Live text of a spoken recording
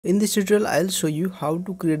In this tutorial, I'll show you how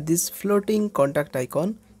to create this floating contact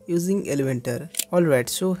icon using Elementor. Alright,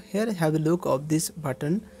 so here have a look of this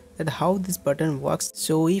button, that how this button works.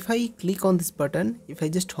 So if I click on this button, if I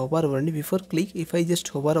just hover over it, before click, if I just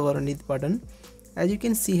hover over on this button, as you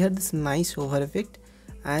can see here, this nice hover effect,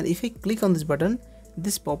 and if I click on this button,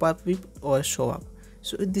 this pop-up will show up.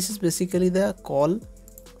 So this is basically the call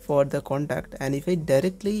for the contact. And if I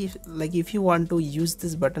directly, if you want to use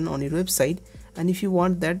this button on your website, and if you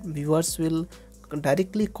want that viewers will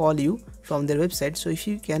directly call you from their website, so if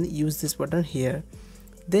you can use this button here,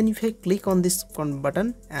 then if I click on this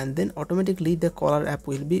button, and then automatically the caller app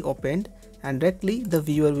will be opened and directly the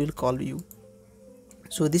viewer will call you.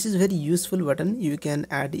 So this is very useful button you can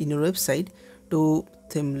add in your website to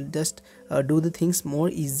just do the things more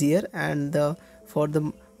easier, and for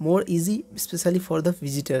the more easy, especially for the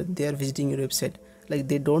visitor, they are visiting your website, like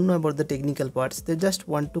they don't know about the technical parts, they just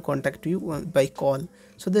want to contact you by call.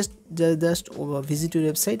 So just visit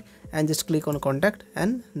your website and just click on contact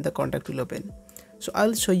and the contact will open. So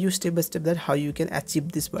I'll show you step by step that how you can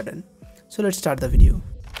achieve this button. So let's start the video.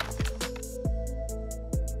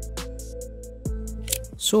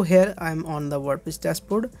 So here I'm on the WordPress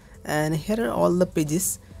dashboard, and here are all the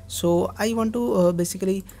pages. So I want to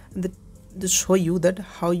basically show you that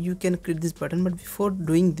how you can create this button, but before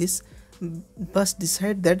doing this, must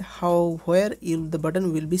decide that where the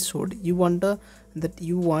button will be showed. You want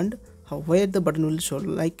where the button will show.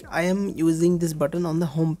 Like I am using this button on the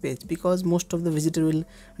home page because most of the visitor will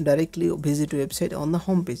directly visit your website on the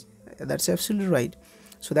home page. That's absolutely right.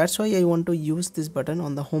 So that's why I want to use this button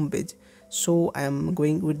on the home page. So I am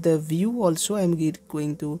going with the view. Also I am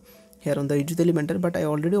going to here on the edit Elementor, but I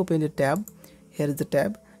already opened a tab. Here is the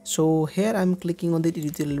tab. So here I am clicking on the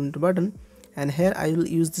edit Elementor button, and here I will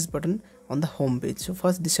use this button on the home page. So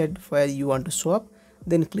first decide where you want to show up,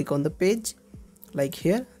 then click on the page. Like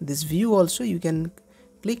here, this view also you can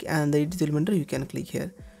click, and the edit Elementor you can click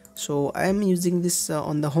here. So I am using this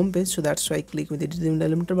on the home page, so that's why I click with the edit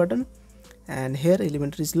Elementor button, and here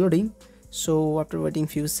Elementor is loading. So after waiting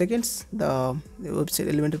few seconds, the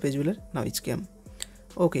website Elementor page will now it came.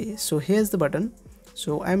 Okay, so here's the button.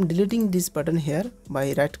 So I am deleting this button here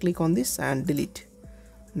by right click on this and delete.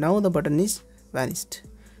 Now the button is vanished.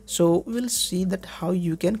 So we will see that how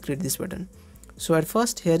you can create this button. So at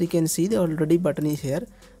first here you can see the already button is here,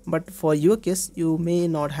 but for your case you may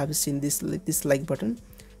not have seen this like button.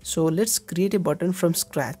 So let's create a button from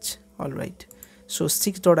scratch. Alright, so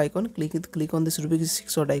 6 dot icon, click on this Rubik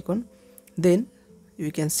 6 dot icon. Then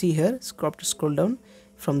you can see here, scroll down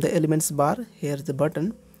from the elements bar, here's the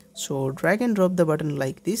button. So drag and drop the button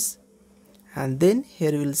like this, and then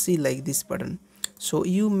here you will see like this button. So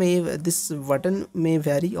this button may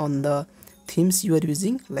vary on the themes you are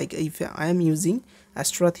using. Like if I am using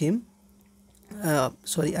Astra theme,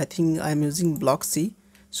 I think I am using block C.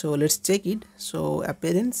 So let's check it. So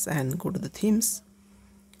appearance and go to the themes.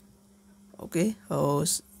 Okay,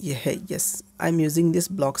 yes, I'm using this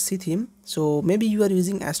block C theme. So maybe you are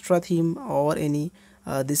using Astra theme or any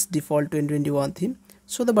this default 2021 theme.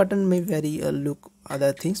 So the button may vary look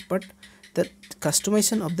other things, but the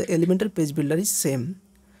customization of the Elementor page builder is same.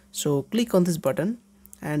 So click on this button,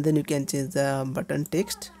 and then you can change the button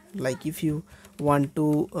text. Like if you want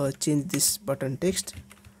to change this button text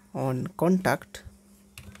on contact,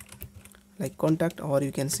 like contact, or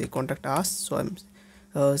you can say contact us. So I'm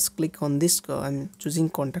click on this, I'm choosing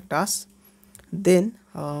contact us. Then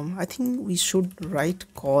I think we should write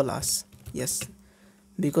call us. Yes,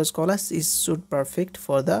 because call us is should perfect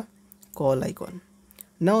for the call icon.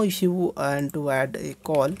 Now if you want to add a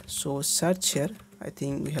call, so search here. I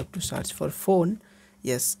think we have to search for phone.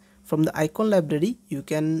 Yes, from the icon library you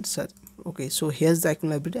can search. Okay, so here's the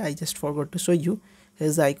icon library. I just forgot to show you.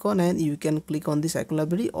 Here's the icon, and you can click on this icon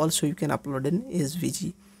library. Also you can upload in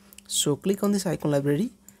SVG. So click on this icon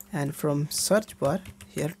library, and from search bar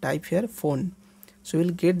here type here phone. So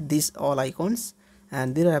we'll get these all icons,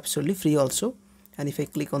 and they are absolutely free also. And if I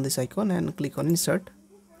click on this icon and click on insert,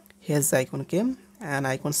 here's the icon came, and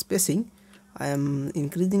icon spacing, I am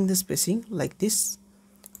increasing the spacing like this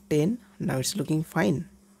 10. Now it's looking fine.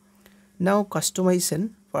 Now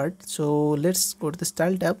customization part. So let's go to the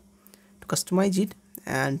style tab to customize it,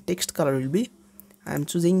 and text color will be, I am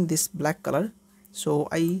choosing this black color. So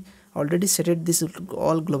I already set it this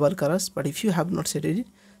all global colors, but if you have not set it,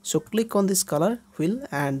 so click on this color wheel,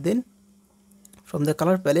 and then from the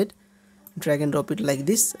color palette drag and drop it like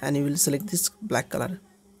this, and you will select this black color.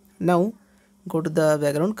 Now go to the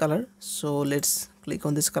background color. So let's click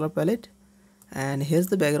on this color palette, and here's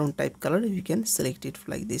the background type color. You can select it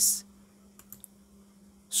like this.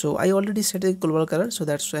 So I already set a global color, so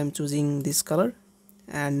that's why I'm choosing this color.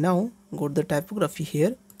 and now go to the typography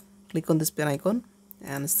here, click on this pen icon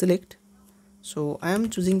and select. So I am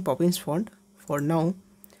choosing Poppins font for now,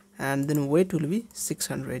 and then weight will be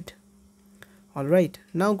 600. Alright,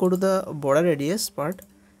 now go to the border radius part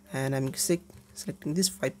and I'm selecting this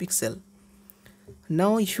 5 pixel.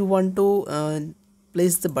 Now if you want to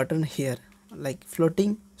place the button here like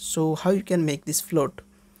floating, so how you can make this float?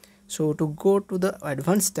 So to go to the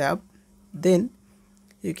advanced tab, then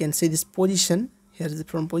you can see this position. Here is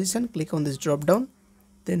from position, click on this drop down,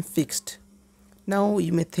 then fixed. Now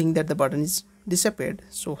you may think that the button is disappeared,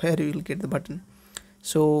 so here you will get the button.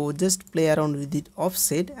 So just play around with it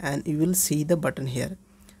offset and you will see the button here.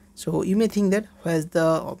 So you may think that where's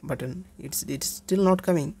the button, it's still not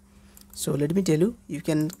coming. So let me tell you, you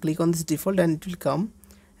can click on this default and it will come,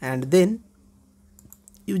 and then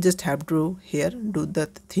you just have to here do the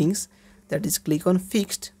things, that is click on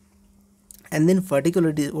fixed, and then vertical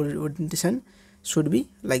orientation should be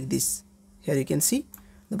like this. Here you can see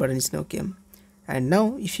the button is now came. And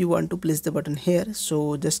now if you want to place the button here,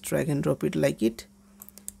 so just drag and drop it like it,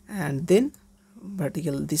 and then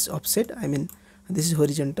vertical this offset, I mean this is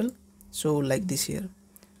horizontal, so like this here.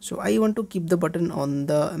 So I want to keep the button on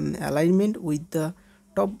the alignment with the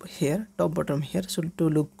top here, top bottom here, so to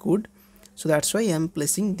look good. So that's why I am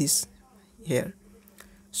placing this here.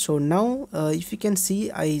 So now if you can see,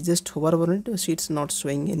 I just hover over it, so it's not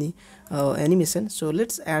showing any animation. So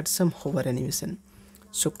let's add some hover animation.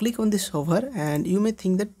 So click on this hover, and you may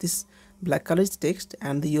think that this black color is text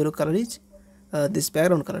and the yellow color is this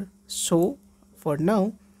background color. So for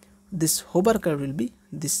now this hover color will be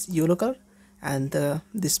this yellow color, and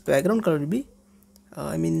this background color will be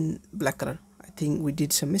black color. I think we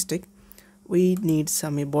did some mistake. We need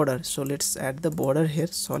some border, so let's add the border here,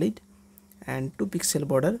 solid and 2 pixel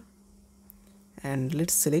border, and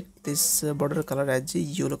let's select this border color as a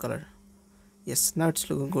yellow color. Yes, now it's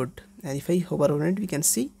looking good. And if I hover on it, we can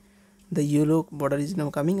see the yellow border is now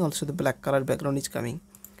coming, also the black color background is coming.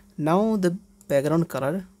 Now the background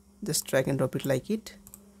color, just drag and drop it like it,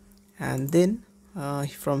 and then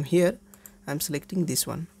from here I'm selecting this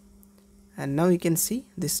one, and now you can see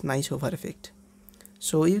this nice hover effect.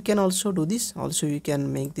 So you can also do this, also you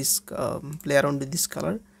can make this play around with this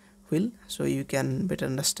color wheel, so you can better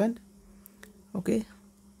understand. Okay,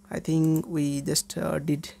 I think we just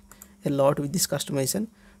did a lot with this customization,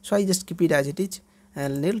 so I just keep it as it is,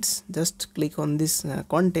 and let's just click on this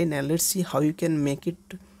content, and let's see how you can make it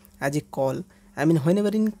as a call. I mean, whenever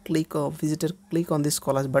in click or visitor click on this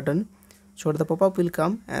call as button, so the pop-up will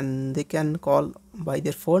come and they can call by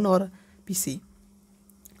their phone or PC.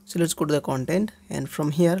 So let's go to the content, and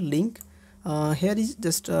from here link, here is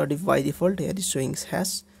just by default here is showing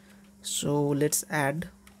hash. So let's add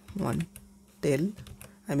one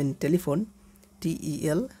telephone,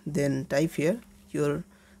 TEL, then type here your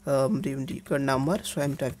number. So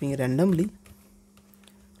I'm typing randomly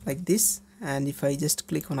like this, and if I just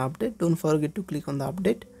click on update, don't forget to click on the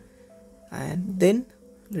update, and then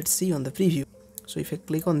let's see on the preview. So if I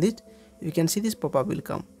click on this, you can see this pop-up will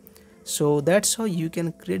come. So that's how you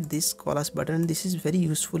can create this call us button. This is very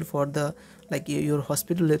useful for the like your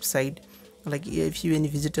hospital website, like if you any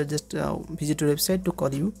visitor just visit your website to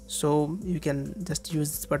call you, so you can just use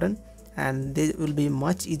this button and they will be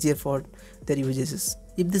much easier for their users.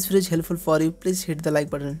 If this video is helpful for you, please hit the like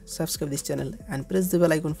button, subscribe this channel and press the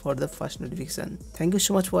bell icon for the first notification. Thank you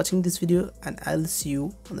so much for watching this video, and I'll see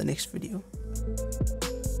you on the next video.